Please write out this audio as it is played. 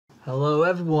Hello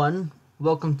everyone,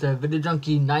 welcome to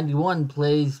VideoJunkie 91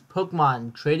 plays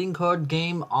Pokemon Trading Card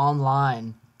Game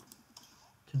online.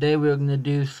 Today we're going to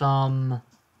do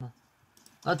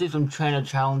let's do some trainer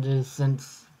challenges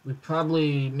since we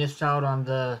probably missed out on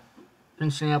the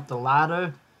finishing up the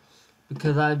ladder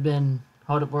because I've been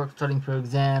hard at work studying for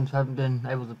exams, so I haven't been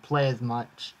able to play as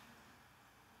much.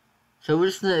 So we're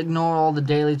just going to ignore all the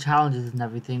daily challenges and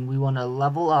everything. We want to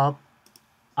level up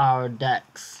our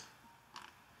decks.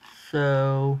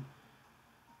 So,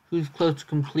 who's close to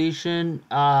completion?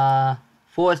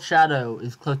 Forest Shadow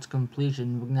is close to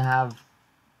completion. We're gonna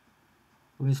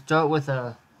start with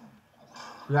a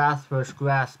grass versus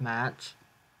grass match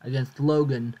against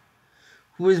Logan,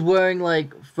 who is wearing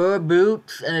like fur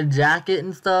boots and a jacket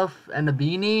and stuff and a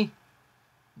beanie.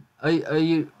 Are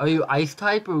you ice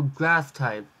type or grass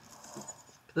type?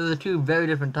 Those are two very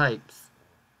different types.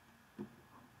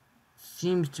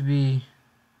 Seems to be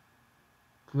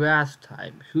grass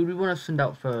type. Who do we want to send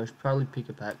out first? Probably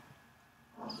Pikachu.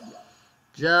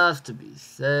 Just to be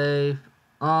safe.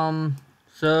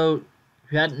 So,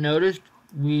 if you hadn't noticed,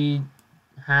 we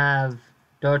have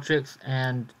Dartrix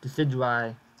and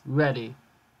Decidueye ready.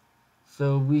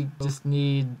 So we just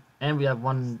need, and we have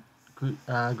one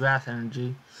grass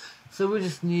energy. So we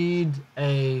just need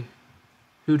a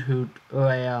Hoot, or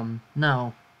a,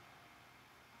 no.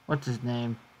 What's his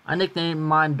name? I nicknamed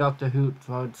mine Dr. Hoot,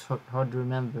 so it's hard to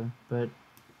remember, but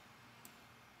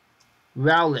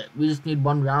Rowlet. We just need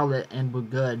one Rowlet and we're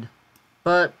good.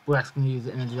 But we're actually going to use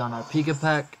the energy on our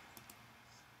Pikachu.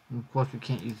 And of course we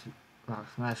can't use Rock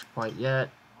Smash quite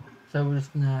yet. So we're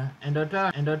just going to end our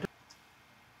turn.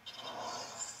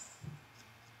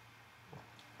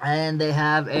 And they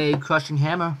have a Crushing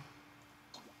Hammer.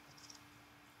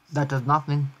 That does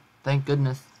nothing. Thank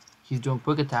goodness. He's doing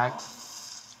quick attack.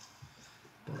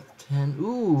 10.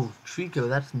 Ooh, Trico,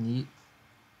 that's neat.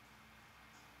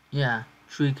 Yeah,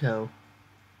 Trico.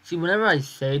 See, whenever I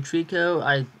say Trico,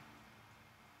 I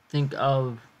think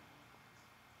of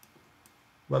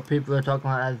what people are talking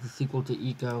about as the sequel to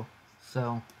Eco.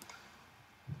 So,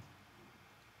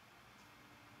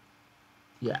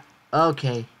 yeah.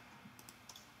 Okay.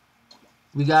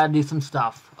 We gotta do some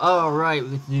stuff. Alright,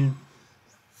 we get to do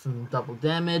some double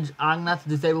damage. I'm gonna have to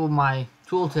disable my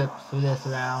tooltips for this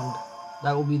round.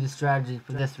 That will be the strategy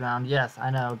for this round. Yes, I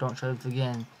know, don't show this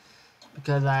again.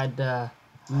 Because I had to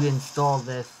reinstall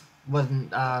this.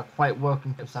 Wasn't quite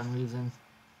working for some reason.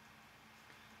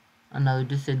 Another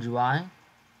Decidueye.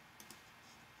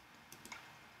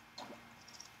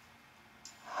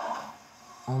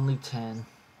 Only 10.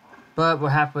 But we're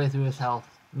halfway through his health.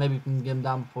 Maybe we can get him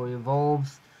down before he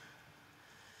evolves.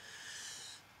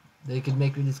 They could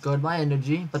make me discard my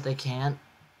energy, but they can't.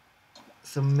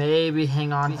 So maybe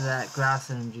hang on to that grass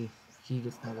energy. He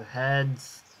gets another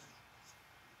heads.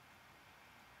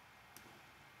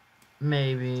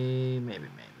 Maybe.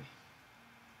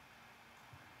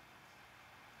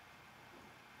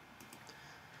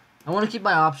 I want to keep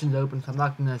my options open, so I'm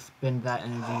not going to spend that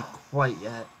energy quite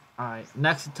yet. Alright,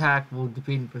 next attack will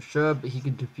defeat him for sure, but he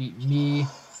could defeat me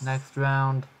next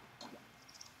round.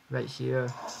 Right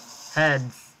here.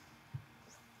 Heads.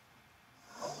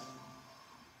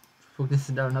 We're gonna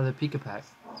send out another Pikachu.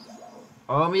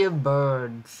 Army of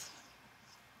birds.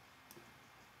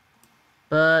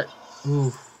 But,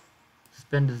 ooh,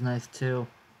 Spinda's nice too.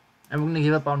 And we're gonna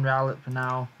give up on Rowlet for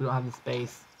now. We don't have the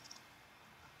space.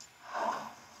 Alright.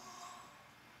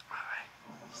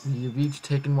 We've each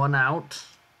taken one out.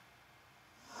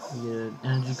 We get an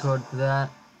energy card for that.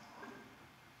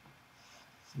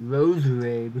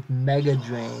 Roserade with Mega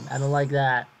Drain. I don't like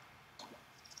that.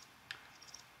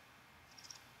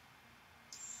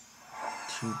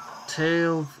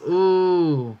 Tails.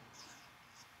 Ooh.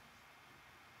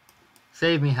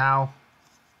 Save me, Hal.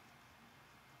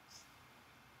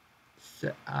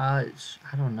 I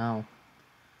don't know.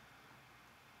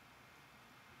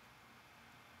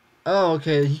 Oh,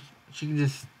 okay. She can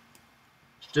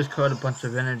just card a bunch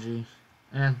of energy.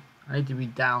 And I need to be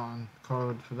down on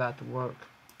card for that to work.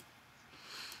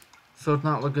 So it's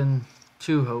not looking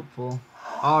too hopeful.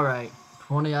 Alright.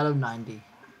 20 out of 90.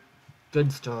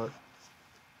 Good start.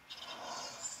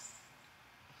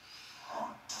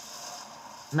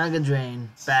 Mega Drain,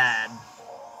 bad.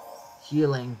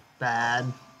 Healing,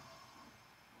 bad.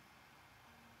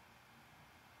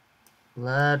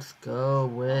 Let's go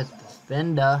with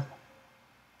Spinda.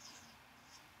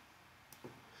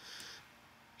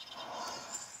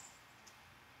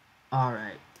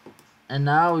 Alright. And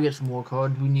now we get some more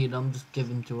cards. We need them. Just give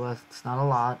them to us. It's not a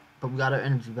lot, but we got our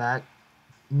energy back.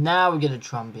 Now we get a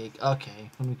Trumbeak.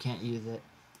 Okay, when we can't use it.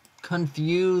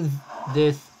 Confuse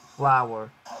this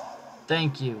flower.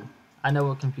 Thank you. I know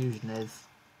what confusion is.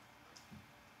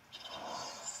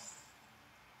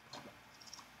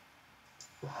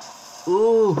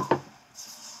 Ooh.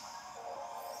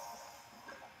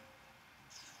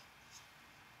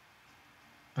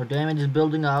 Our damage is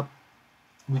building up.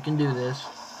 We can do this.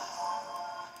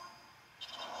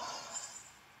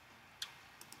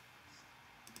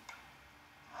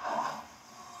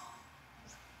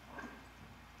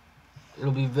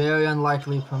 It'll be very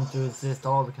unlikely for him to resist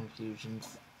all the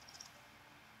confusions.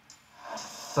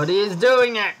 But he is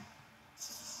doing it!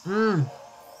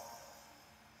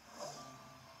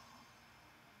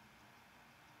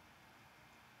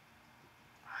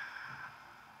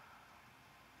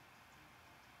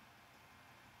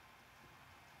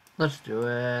 Let's do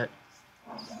it.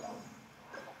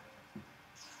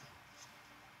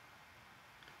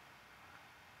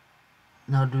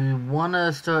 Now, do we want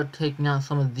to start taking out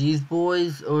some of these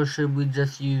boys, or should we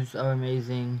just use our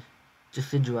amazing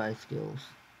Decidueye skills?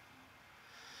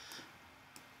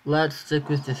 Let's stick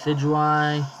with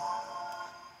Decidueye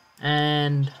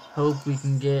and hope we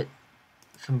can get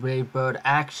some Brave Bird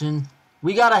action.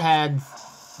 We got a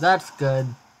heads. That's good.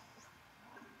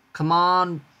 Come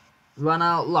on, run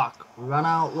out luck. Run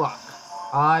out luck.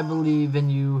 I believe in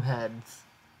you, heads.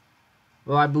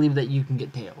 Well, I believe that you can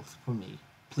get tails for me.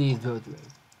 Please go through.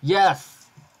 Yes!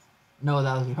 No,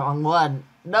 that was the wrong one.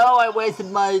 No, I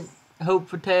wasted my hope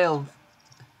for tails.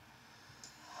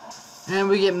 And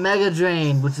we get Mega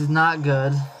Drained, which is not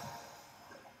good.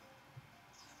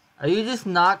 Are you just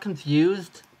not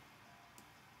confused?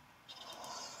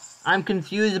 I'm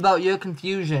confused about your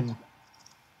confusion.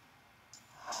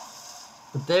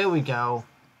 But there we go.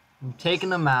 We've taken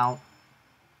them out.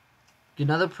 Get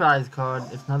another prize card.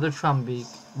 It's another Trumbeak.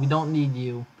 We don't need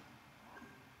you.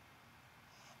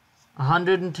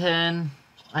 110.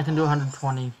 I can do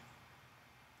 120.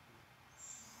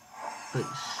 But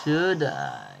should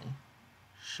I?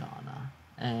 Shauna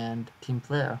and Team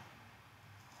Flare.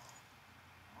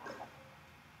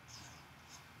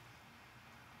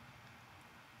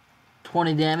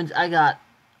 $20 damage. I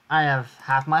have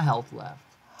half my health left.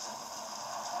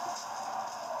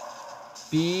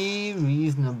 Be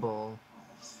reasonable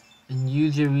and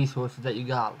use your resources that you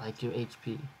got, like your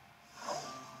HP.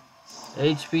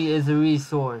 HP is a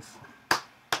resource.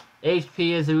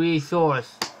 HP is a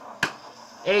resource.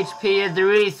 HP is a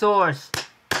resource.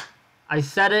 I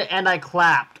said it and I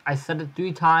clapped. I said it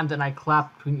 3 times and I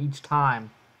clapped between each time.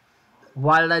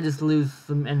 Why did I just lose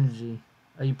some energy?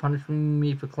 Are you punishing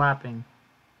me for clapping?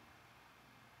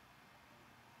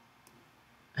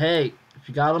 Hey, if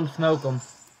you got them, smoke them.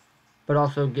 But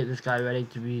also get this guy ready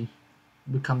to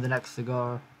become the next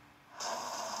cigar.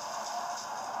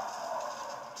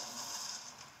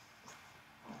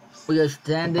 We are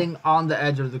standing on the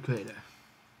edge of the crater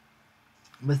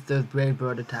with those Brave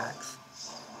Bird attacks.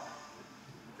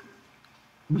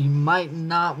 We might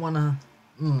not want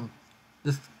to...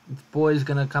 This boy's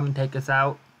gonna come and take us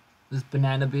out. This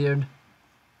Banana Beard.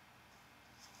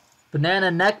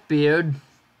 Banana Neck Beard.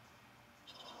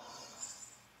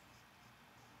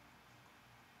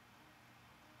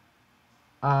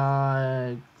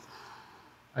 I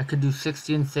could do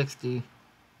 60 and 60.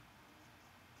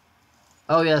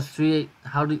 Oh yes, 3.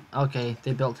 Okay,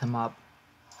 they built him up.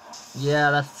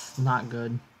 Yeah, that's not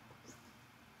good.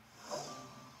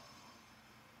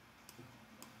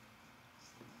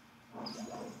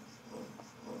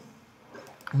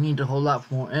 I need a whole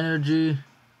lot more energy.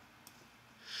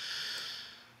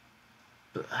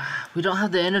 But we don't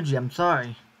have the energy, I'm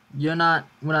sorry. We're not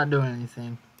doing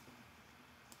anything.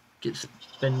 Get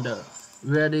Spinda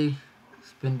ready.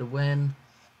 Spinda win.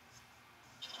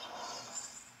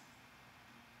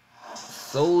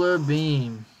 Solar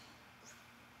Beam.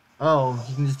 Oh,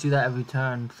 you can just do that every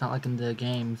turn. It's not like in the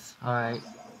games. Alright.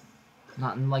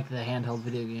 Not in like the handheld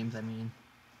video games, I mean.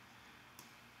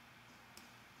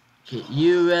 Get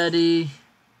you ready.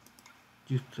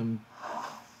 Do some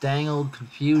dang old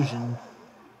confusion.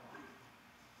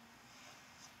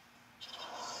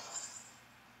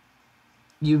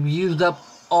 You've used up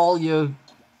all your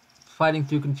fighting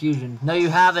through confusion. No, you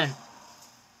haven't.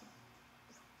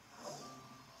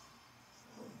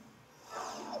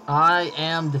 I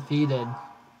am defeated.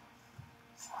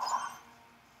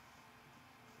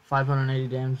 580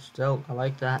 damage still. I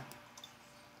like that.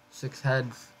 6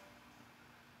 heads.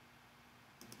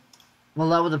 Well,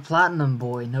 that was a platinum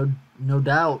boy, no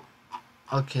doubt.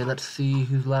 Okay, let's see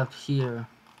who's left here.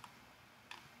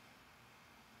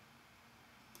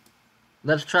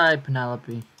 Let's try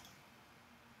Penelope.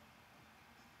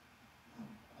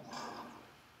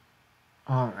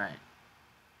 Alright.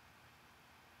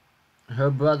 her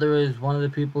brother is one of the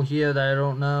people here that I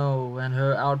don't know, and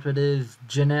her outfit is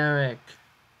generic.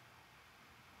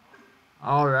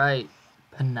 Alright,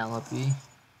 Penelope.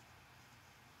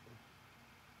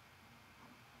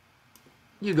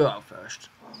 You go out first.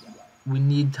 We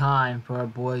need time for our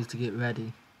boys to get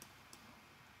ready.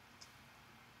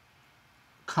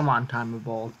 Come on, Timer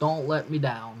Ball. Don't let me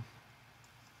down.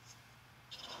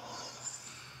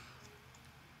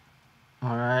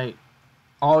 Alright.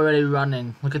 Already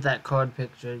running. Look at that card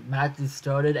picture. Match is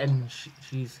started and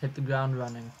she's hit the ground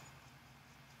running.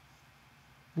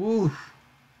 Woo!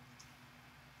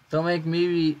 Don't make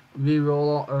me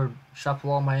re-roll or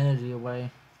shuffle all my energy away.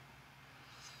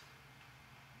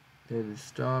 There's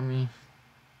Stormy.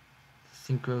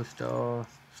 Synchro Star.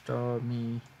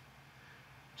 Stormy.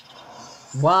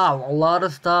 Wow, a lot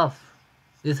of stuff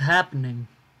is happening.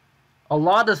 A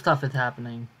lot of stuff is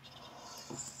happening.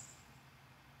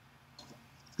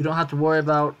 We don't have to worry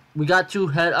about... We got 2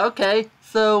 head... Okay,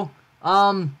 so,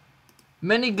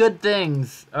 many good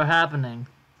things are happening.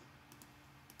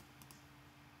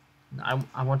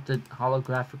 I want the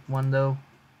holographic one, though.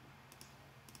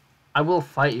 I will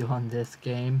fight you on this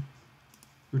game.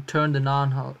 Return the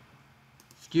non-holo...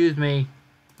 Excuse me.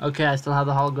 Okay, I still have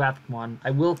the holographic one.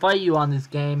 I will fight you on this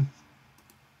game.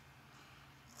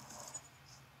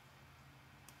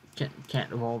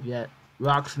 Can't evolve yet.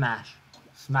 Rock Smash.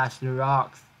 Smash the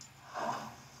rocks.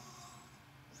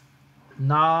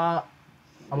 Not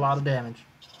a lot of damage.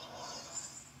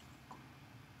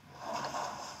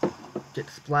 Get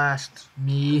splashed.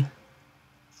 Me.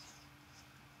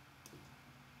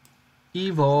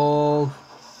 Evolve.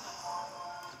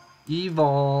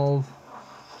 Evolve.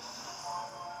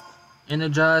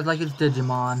 Energize like it's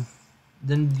Digimon.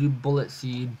 Then do Bullet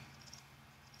Seed.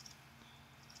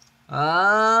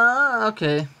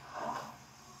 Okay.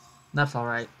 That's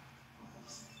alright.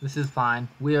 This is fine.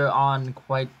 We are on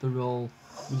quite the roll.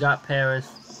 We got Paris.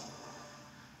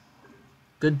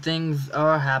 Good things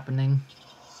are happening.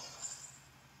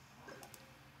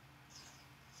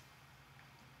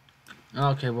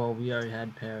 Okay, well, we already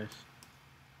had Paris.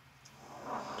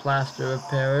 Plaster of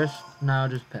Paris. Now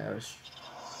just Paris.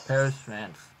 Paris,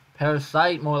 France.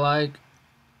 Parasite, more like.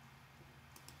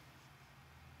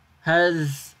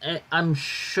 I'm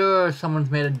sure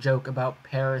someone's made a joke about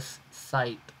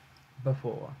Parasite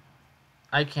before.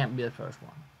 I can't be the first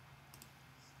one.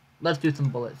 Let's do some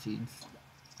bullet seeds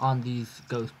on these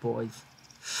ghost boys.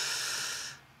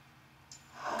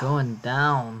 Going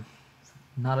down.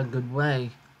 Not a good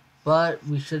way. But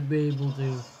we should be able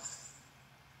to...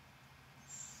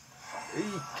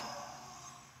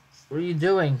 What are you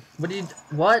doing?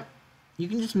 What? You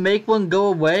can just make one go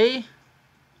away?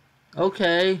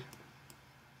 Okay.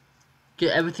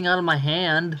 Get everything out of my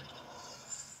hand.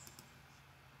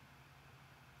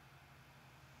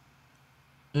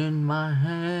 In my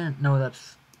hand. No,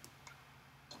 that's...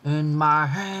 In my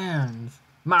hands.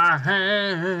 My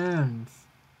hands.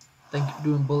 Thank you for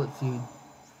doing bullet seed.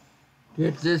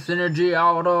 Get this energy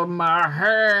out of my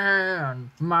hand.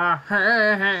 My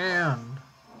hand.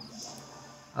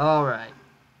 Alright.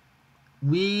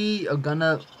 We are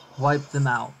gonna wipe them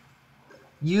out.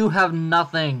 You have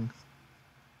nothing.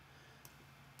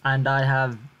 And I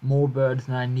have more birds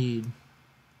than I need.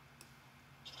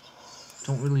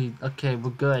 Don't really... Okay,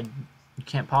 we're good. You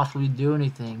can't possibly do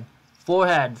anything. 4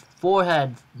 heads. 4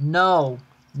 heads. No.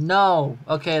 No.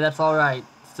 Okay, that's alright.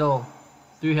 Still,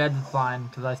 3 heads is fine,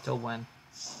 because I still win.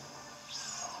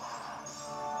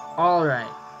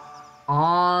 Alright.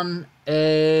 On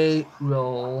a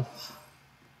roll.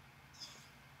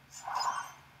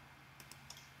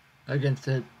 Against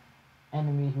an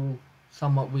enemy who is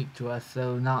somewhat weak to us,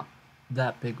 so not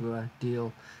that big of a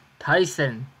deal.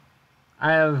 Tyson.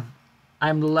 I'm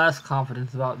less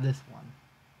confident about this one.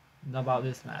 About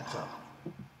this matchup.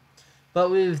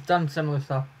 But we've done similar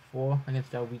stuff before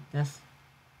against our weakness.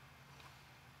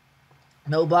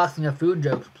 No boxing or food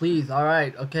jokes, please.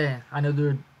 Alright, okay. I know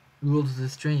the rules of the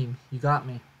stream. You got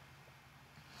me.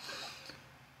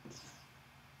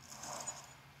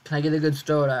 Can I get a good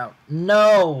start out?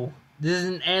 No! This is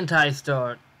an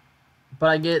anti-start. But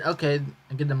I get, okay,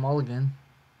 I get the mulligan.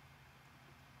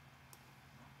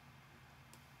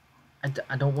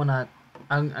 I don't want to,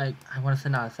 I want to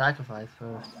send out a sacrifice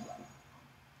first.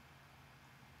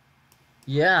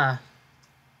 Yeah.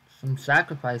 Some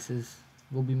sacrifices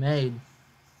will be made.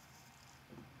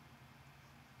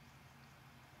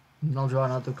 And I'll draw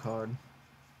another card.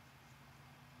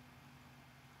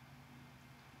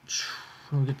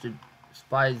 We'll get to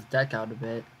spy his deck out a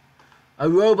bit. A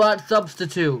robot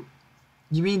substitute.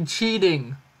 You mean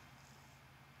cheating?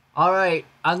 Alright,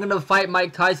 I'm gonna fight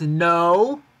Mike Tyson.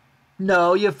 No!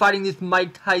 No, you're fighting this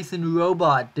Mike Tyson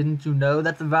robot. Didn't you know?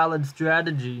 That's a valid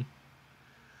strategy.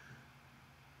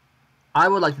 I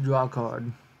would like to draw a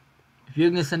card. If you're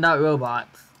going to send out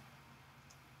robots,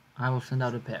 I will send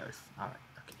out a Paris. Alright,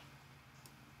 okay.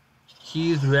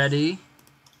 He's ready.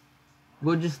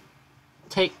 We'll just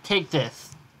take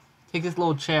this. Take this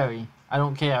little cherry. I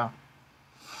don't care.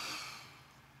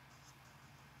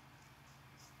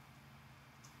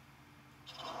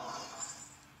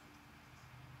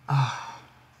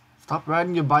 Stop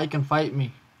riding your bike and fight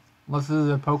me. Unless this is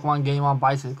a Pokemon game on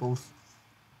bicycles.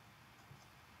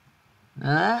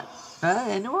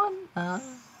 Anyone?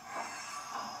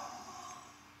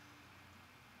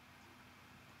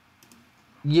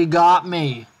 You got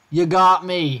me. You got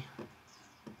me.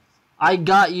 I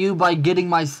got you by getting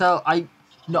myself. I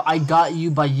got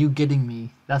you by you getting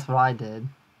me. That's what I did.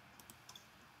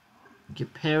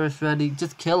 Get Paris ready.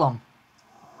 Just kill him.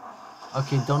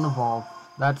 Okay, don't evolve.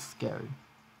 That's scary.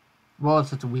 Well,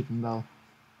 it's such a weeping bell.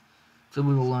 So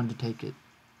we will learn to take it.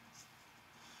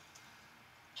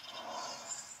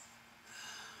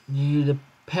 Need a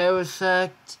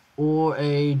Parasect or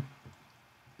a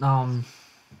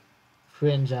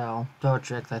Fringe Owl.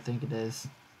 Dartrix, I think it is.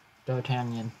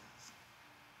 D'Artagnan.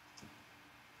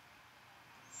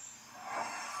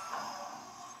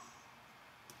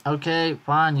 Okay,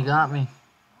 fine, you got me.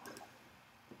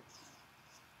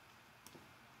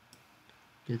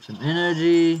 Get some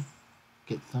energy.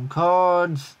 Get some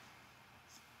cards.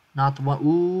 Not the one.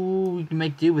 Ooh, we can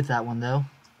make do with that one though.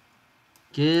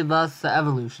 Give us the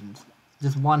evolutions.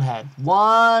 Just one head.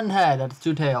 One head. That's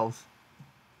 2 tails.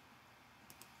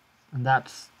 And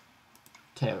that's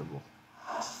terrible.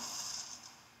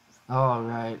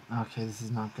 Alright. Okay, this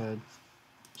is not good.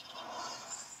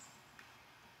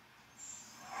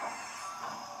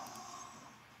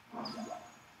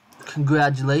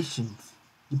 Congratulations.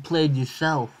 You played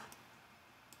yourself.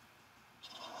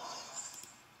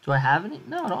 Do I have any?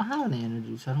 No, I don't have any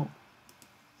energy, so I don't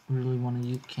really want to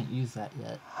use, can't use that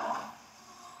yet.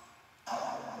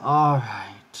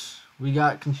 Alright. We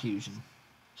got confusion.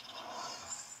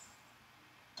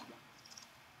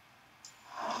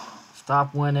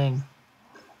 Stop winning.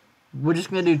 We're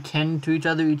just gonna do 10 to each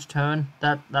other each turn.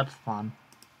 That's fun.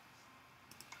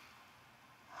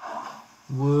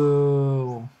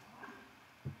 Whoa.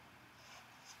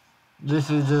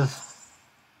 This is just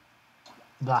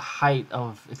the height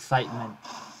of excitement.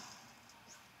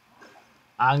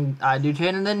 I do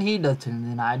 10 and then he does 10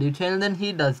 and then I do 10 and then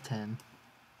he does 10.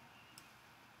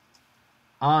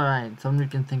 Alright, something we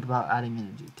can think about adding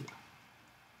energy to.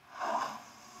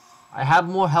 I have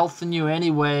more health than you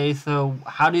anyway, so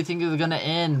how do you think it's gonna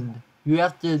end? You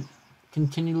have to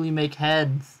continually make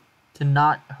heads to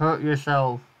not hurt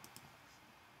yourself.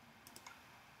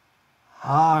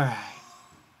 Alright.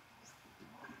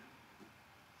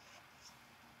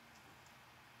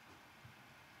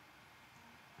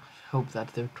 Hope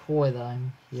that's their toy that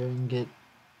I'm hearing get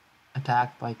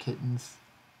attacked by kittens.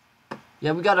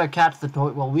 Yeah, we got our cats the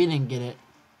toy. Well, we didn't get it.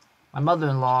 My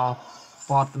mother-in-law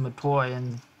bought them a toy,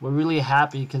 and we're really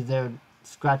happy because they're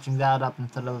scratching that up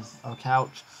instead of our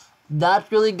couch. That's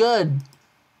really good.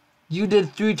 You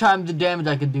did 3 times the damage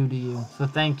I could do to you, so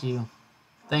thank you.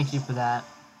 Thank you for that.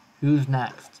 Who's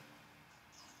next?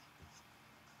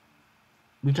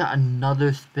 We got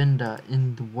another Spinda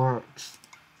in the works.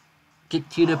 Get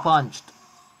Cheetah punched.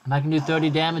 And I can do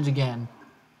 30 damage again.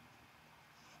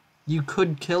 You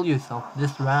could kill yourself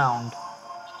this round.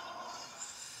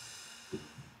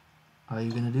 Are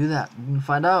you gonna do that? We're gonna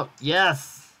find out.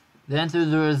 Yes! The answer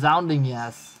is a resounding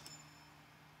yes.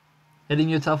 Hitting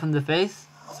yourself in the face?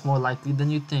 It's more likely than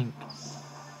you think.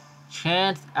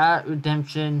 Chance at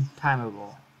redemption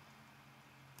timeable.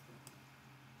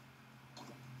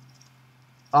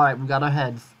 Alright, we got our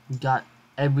heads. We got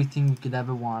everything we could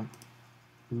ever want.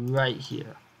 Right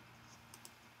here.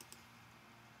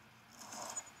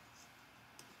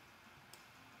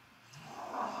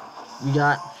 We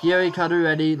got Fury Cutter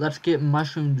ready. Let's get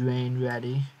Mushroom Drain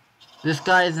ready. This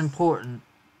guy is important.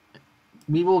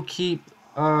 We will keep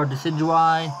our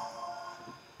Decidueye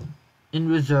in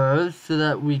reserve so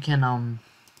that we can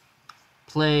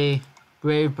play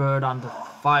Brave Bird on the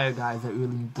fire guys that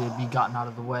really need to be gotten out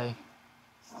of the way.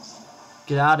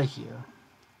 Get out of here.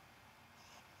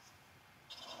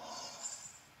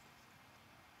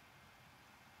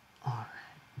 Alright.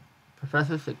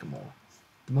 Professor Sycamore.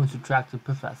 The most attractive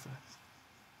professor.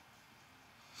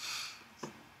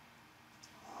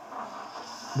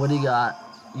 What do you got?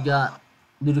 You got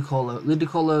Ludicolo.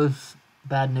 Ludicolo's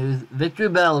bad news. Victory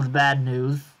Bell is bad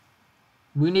news.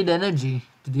 We need energy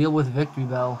to deal with Victory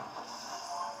Bell.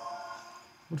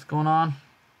 What's going on?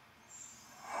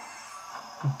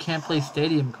 You can't play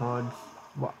stadium cards.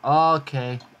 Well,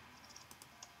 okay.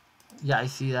 Yeah, I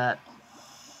see that.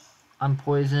 I'm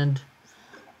poisoned.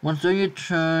 Once during your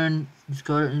turn,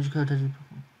 discard an energy card touches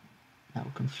Pokemon. Now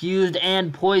confused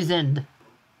and poisoned.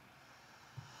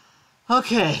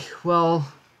 Okay,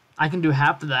 well, I can do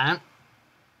half of that.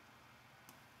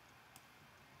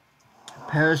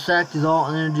 Parasect is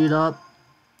all energied up.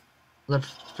 Let's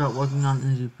start working on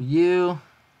energy for you.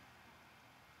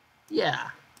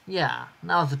 Yeah,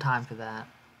 now's the time for that.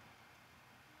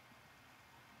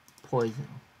 Poison.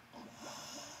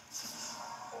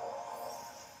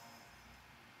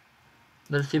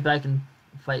 Let's see if I can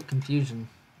fight confusion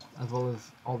as well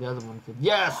as all the other ones.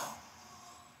 Yes!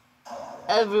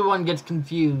 Everyone gets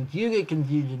confused. You get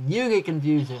confusion. You get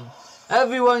confusion.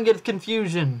 Everyone gets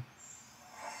confusion.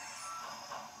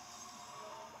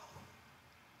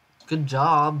 Good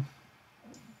job.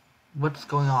 What's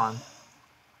going on?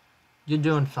 You're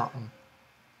doing something.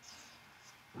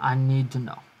 I need to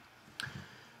know.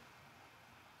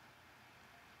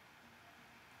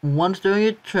 Once during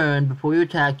your turn, before you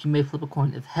attack, you may flip a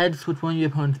coin. If heads, switch one of your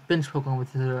opponent's bench Pokemon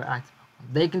with their active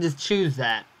Pokemon. They can just choose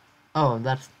that. Oh,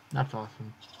 that's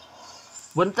awesome.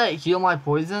 Wouldn't that heal my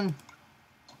poison?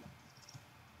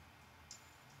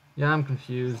 Yeah, I'm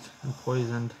confused. I'm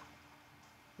poisoned.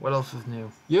 What else is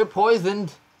new? You're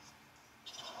poisoned!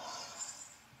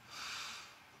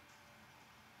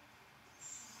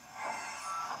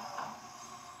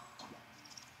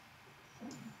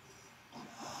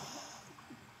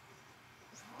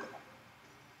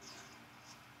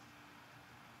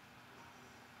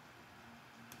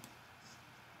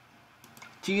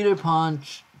 Cheater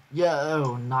punch.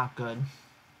 Yo, not good.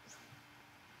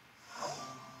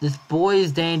 This boy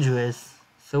is dangerous,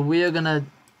 so we are gonna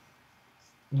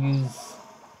use.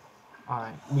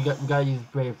 Alright, we gotta use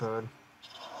Brave Bird.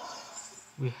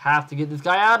 We have to get this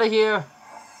guy out of here.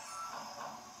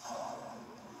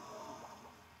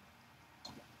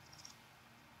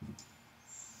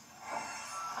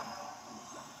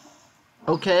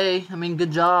 Okay, I mean,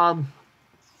 good job.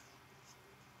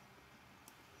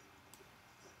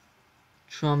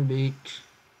 Trumbeak.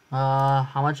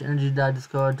 How much energy did I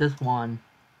discard? Just one.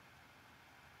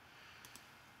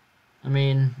 I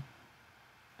mean,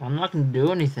 I'm not gonna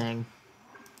do anything.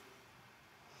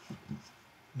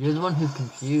 You're the one who's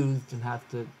confused and has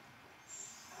to...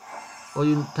 Well,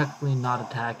 you're technically not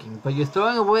attacking, but you're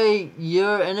throwing away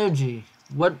your energy.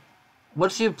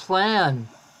 What's your plan?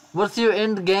 What's your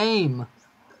end game?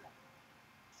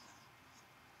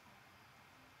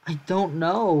 I don't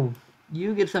know.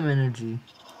 You get some energy.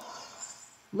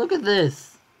 Look at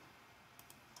this.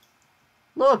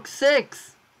 Look,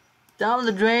 6. Down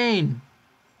the drain.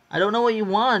 I don't know what you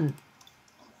want.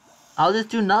 I'll just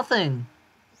do nothing.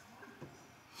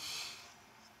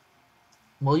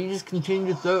 Well, you just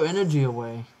continue to throw energy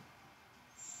away.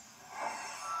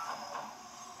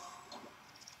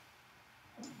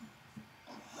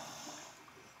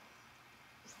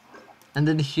 And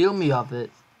then heal me of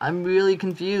it. I'm really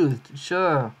confused.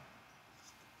 Sure.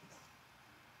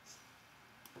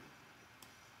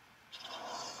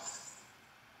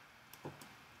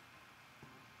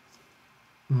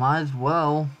 Might as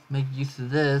well make use of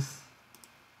this.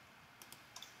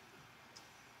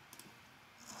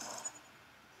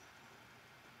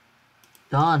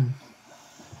 Done.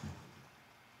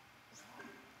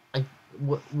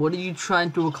 What are you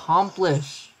trying to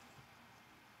accomplish?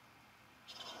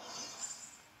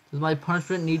 Does my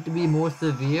punishment need to be more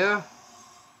severe?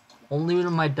 Only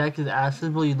when my deck is ashes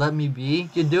will you let me be?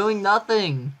 You're doing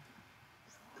nothing!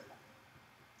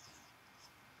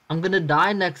 I'm gonna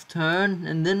die next turn,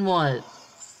 and then what?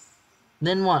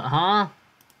 Then what, huh?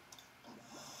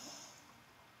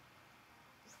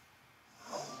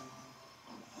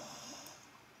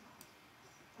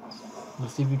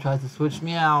 Let's see if he tries to switch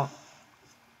me out.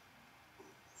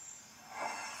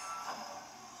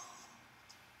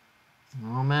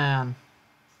 Oh man.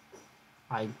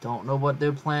 I don't know what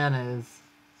their plan is.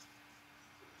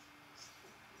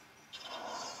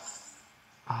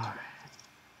 Alright.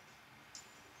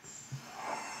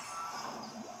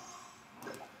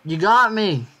 You got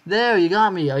me! There, you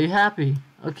got me. Are you happy?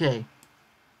 Okay.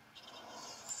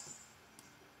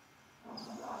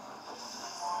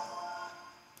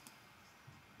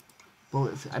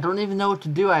 Bullets. I don't even know what to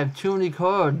do. I have too many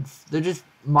cards. They're just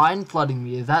mind flooding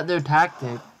me. Is that their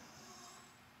tactic?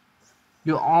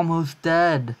 You're almost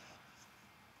dead.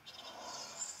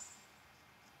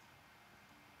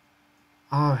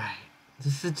 Alright.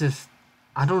 This is just...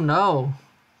 I don't know.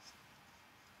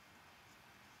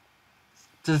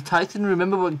 Does Tyson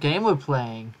remember what game we're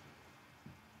playing?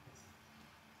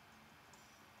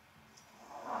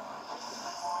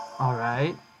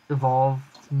 Alright. Evolve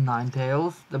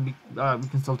Ninetales. We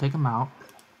can still take him out.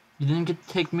 You didn't get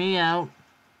to take me out.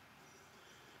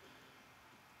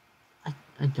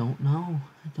 I don't know.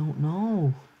 I don't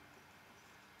know.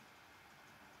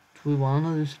 Do we want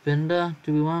another Spinda?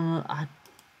 Do we want another...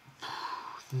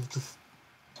 This is just...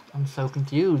 I'm so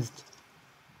confused.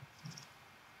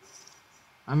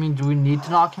 I mean, do we need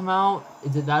to knock him out?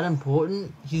 Is it that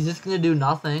important? He's just gonna do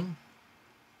nothing.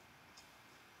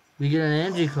 We get an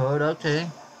energy card, okay.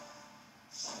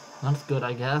 That's good,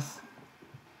 I guess.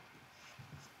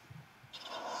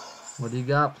 What do you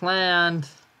got planned?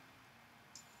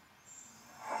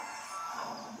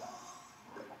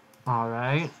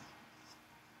 Alright.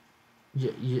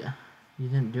 Yeah, you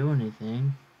didn't do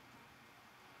anything.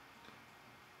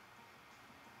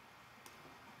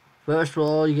 First of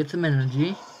all, you get some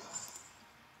energy.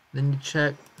 Then you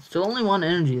check. Still only one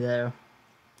energy there.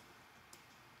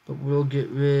 But we'll get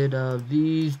rid of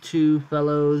these two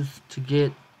fellows to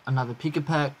get another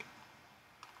Pika-Peck.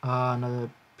 Another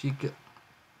Pika...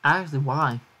 Actually,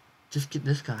 why? Just get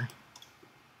this guy.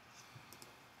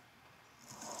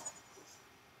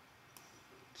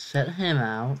 Set him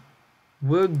out.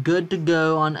 We're good to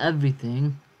go on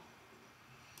everything.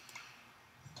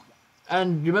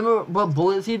 And you remember what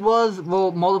Bullet Seed was?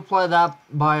 We'll multiply that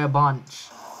by a bunch.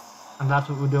 And that's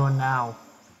what we're doing now.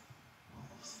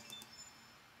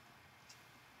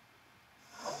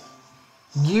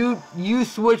 You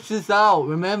switched this out,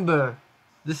 remember.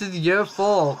 This is your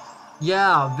fault.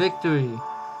 Yeah, victory.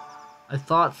 I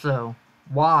thought so.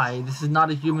 Why? This is not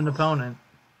a human opponent.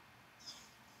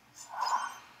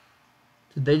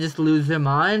 Did they just lose their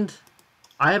mind?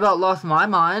 I about lost my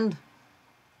mind.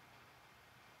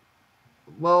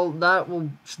 Well, that will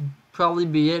probably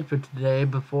be it for today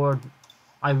before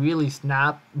I really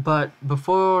snap. But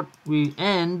before we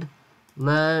end,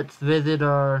 let's visit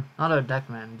our... not our deck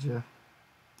manager.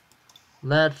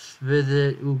 Let's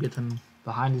visit... ooh, get some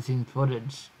behind the scenes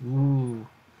footage. Ooh.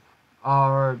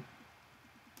 Our...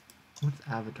 what's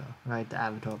Avatar? Right, the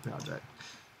Avatar project.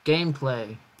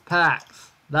 Gameplay.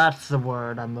 Packs. That's the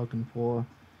word I'm looking for.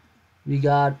 We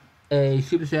got a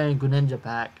Super Saiyan Greninja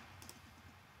pack.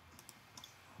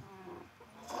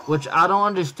 Which I don't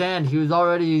understand. He was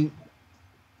already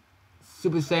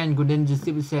Super Saiyan Greninja,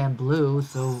 Super Saiyan Blue,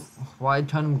 so why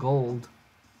turn him gold?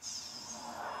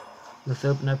 Let's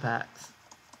open our packs.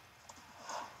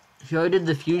 He already did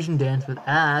the fusion dance with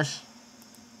Ash.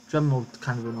 Drumroll's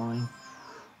kind of annoying.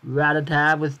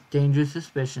 Rattata with Dangerous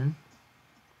Suspicion.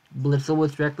 Blitzel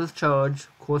with Reckless Charge.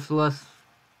 Corsola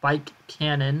Spike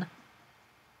Cannon.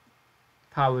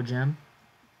 Power Gem.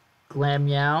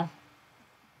 Glammeow.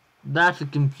 That's a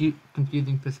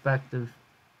confusing perspective.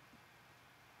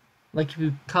 Like if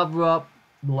you cover up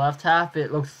the left half,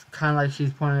 it looks kind of like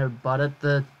she's pointing her butt at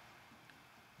the,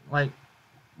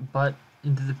 butt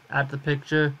at the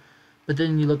picture. But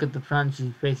then you look at the front,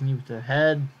 she's facing you with her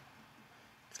head.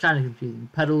 It's kind of confusing.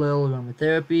 Petalil,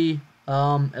 Aromatherapy.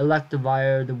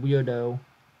 Electivire, the weirdo.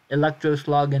 Electro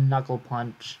Slug and Knuckle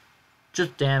Punch.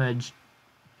 Just damage.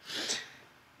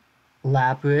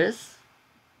 Lapras.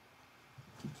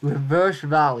 Reverse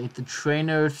Valley, the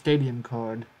Trainer Stadium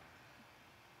card.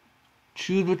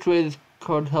 Choose which way this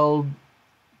card held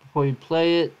before you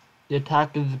play it. The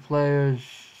attack of the player's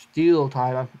Steel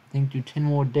type, I think, do 10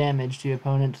 more damage to your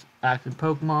opponent's active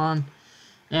Pokemon.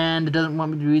 And it doesn't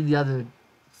want me to read the other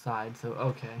side, so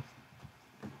okay.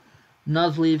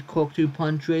 Nuzleaf, Cork-2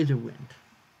 Punch, Razor Wind.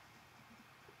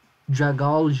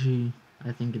 Dragology,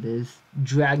 I think it is.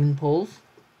 Dragon Pulse.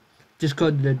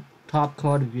 Discard the top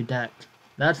card of your deck.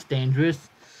 That's dangerous.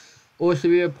 Or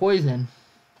Severe Poison,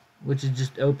 which is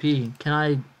just OP. Can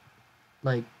I,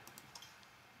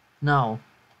 no.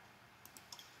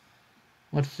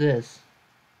 What's this?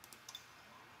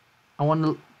 I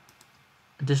want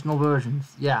additional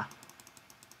versions. Yeah.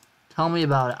 Tell me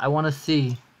about it. I want to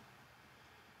see.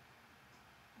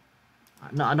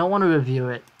 No, I don't want to review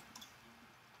it.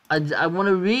 I want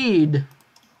to read.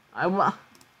 I want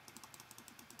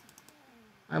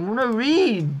to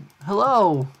read.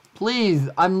 Hello. Please.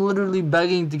 I'm literally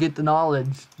begging to get the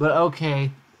knowledge. But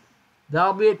okay.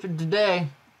 That'll be it for today.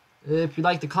 If you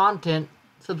like the content,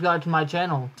 subscribe to my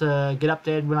channel to get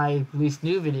updated when I release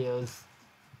new videos.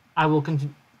 I will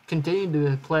continue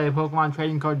to play Pokemon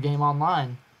Trading Card Game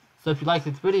online. So if you like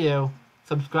this video,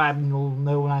 subscribe and you'll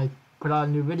know when I put out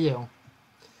a new video.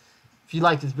 If you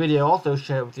like this video, also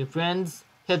share it with your friends.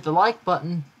 Hit the like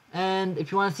button. And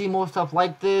if you want to see more stuff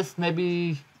like this,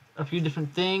 maybe a few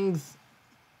different things,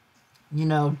 you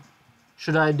know,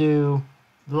 should I do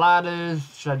ladders?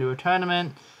 Should I do a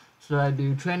tournament? Should I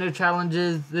do trainer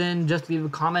challenges? Then just leave a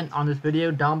comment on this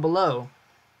video down below.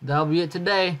 that'll be it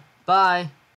today. Bye.